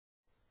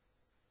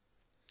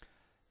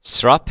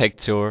Sraith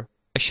Pictiúr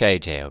a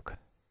séideag.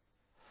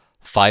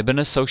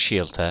 Fadhbanna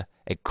Sóisialta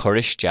ag cur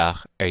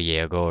isteach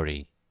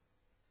Déagóirí.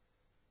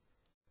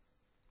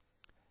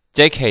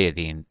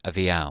 Déaghéirín a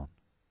bhí ann.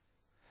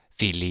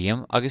 Bhí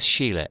Liam agus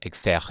Síle ag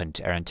féachant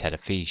an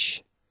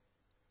telefís.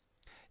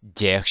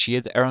 Déach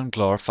siad an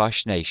glór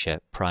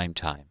faisnéise prime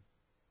time.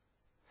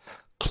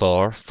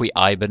 Clór faoi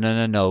aibbeanna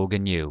na nóg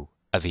aniu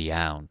a bhí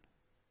ann.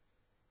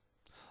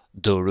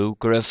 Dúrú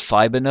go raibh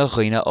Fadhbanna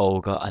dhaoine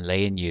óga an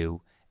lae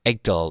aniu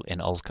ag dul in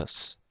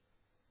olcas.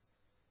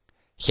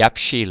 Cheap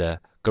Síle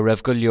go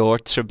raibh go leor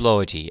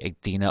trioblóidí ag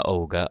daoine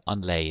óga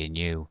an lae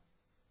aniu.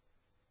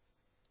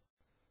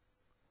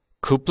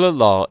 Cúpla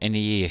lá ina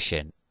dhiaidh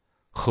sin,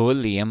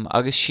 chuaigh Liam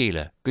agus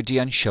Síle go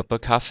dtí an siopa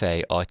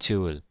caifé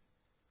áitiúil.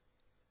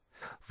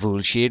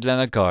 Bhuail siad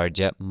lena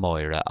gairde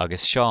Máire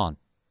agus Seán.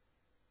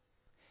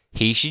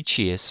 Hí siad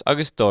síos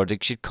agus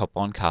dúirdigh siad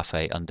cupán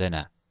caifé an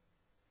duine.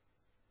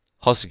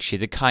 Thosaigh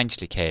siad a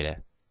caint le chéile.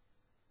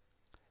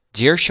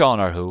 Dír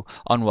Seán orthu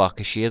an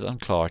mhaca siad an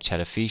chlár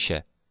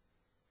telefíse.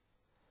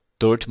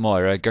 Dúirt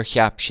Máire gur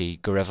cheap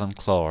sí go raibh an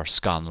chlár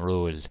scan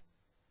rúil.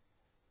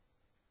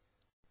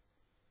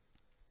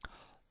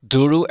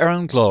 Dúrú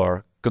an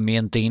glór go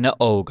mbíonn daoine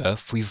óga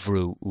faoi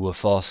bhrú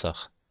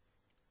uafásach.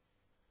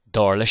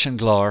 Dar leis an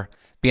glór,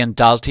 bíonn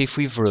daltaí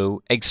faoi bhrú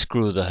ag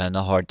scrúdathe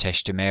na hard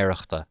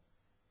teistiméireachta.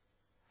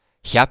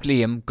 Cheap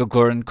Liam go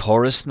gcuireann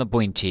córas na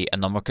buintí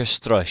an iomarca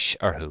strais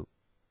orthu.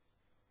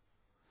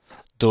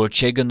 Dúirt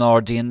sé go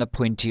nárdaíonn na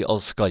pointí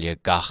ollscoile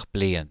gach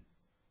bliain.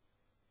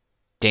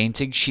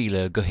 Déantaigh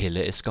Síle go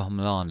huile is go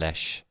hiomlán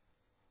leis.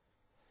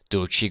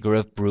 Dúirt sí go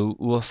raibh brú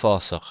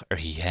uafásach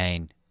hí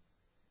féin.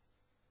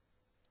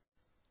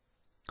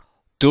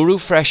 Dúrú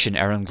freisin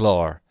an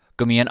glór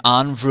go mbíonn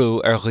an-bhrú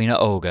dhaoine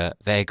óga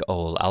bheith ag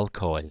ól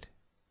alcóil.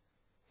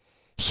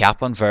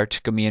 Cheap an bhirt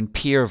go mbíonn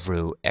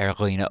píor-bhrú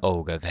dhaoine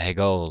óga bheith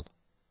ag ól.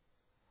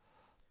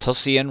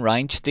 Tosaíonn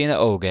roinnt daoine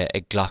óga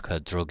ag ghlacha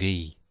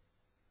drugaí.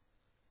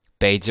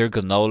 Béidir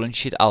go nólann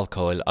siad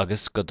alcóil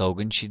agus go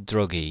dtógann siad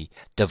drugaí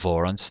de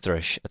bhór an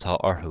strais atá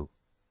orthu.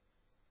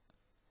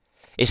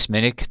 Is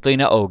minic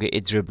daoine óga i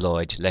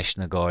driblóid leis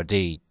na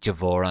Gardaí de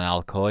bhór an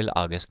alcóil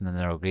agus na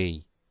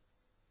drugaí.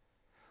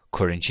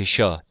 Cuireann sé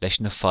seo leis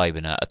na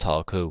Fadhbanna atá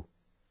acu.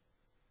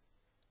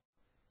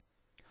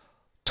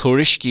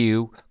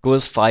 Tuairisciú go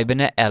bhfuil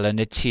Fadhbanna eile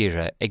na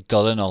tíre ag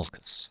dul in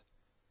olcas.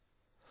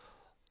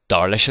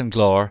 Dar leis an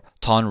glór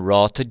tá an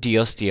ráta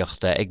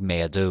díostíochta ag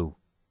méadú.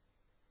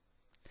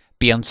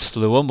 Bí an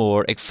slua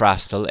mór ag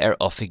freastal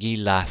oifigí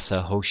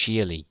leasa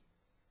Sóisialaí.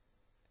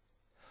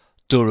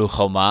 Dúrú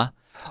chomh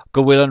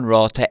go bhfuil an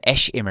ráta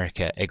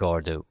eis-imirce ag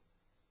ordú.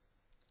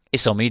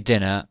 Is iomaí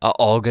duine a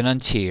ágan an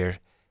tír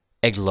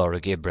ag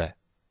lorg ibre.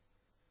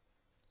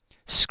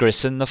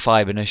 Scriosann na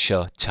Fadhbanna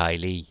seo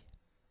teaghlaí.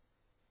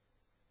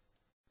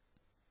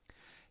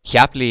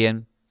 Cheap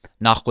Liam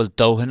nach bhfuil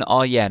dóthain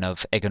á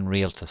dhéanamh ag an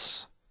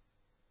rialtas.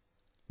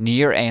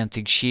 Níor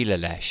aontaigh Síle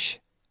leis.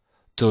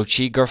 Dúirt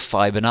sí gur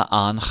Fadhbanna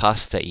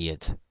an-chasta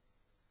iad.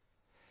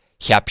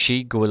 Cheap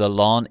sí go bhfuil a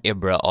lán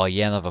ibre á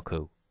dhéanamh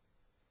acu.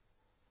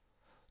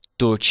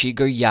 Dúirt sí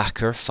gur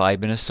dheachar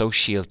Fadhbanna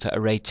Sóisialta a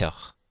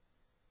réiteach.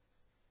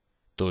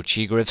 Dúirt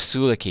sí go raibh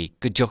súlachaí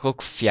go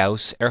dtiocfadh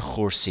feabhas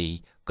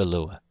chórsaí go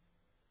luath.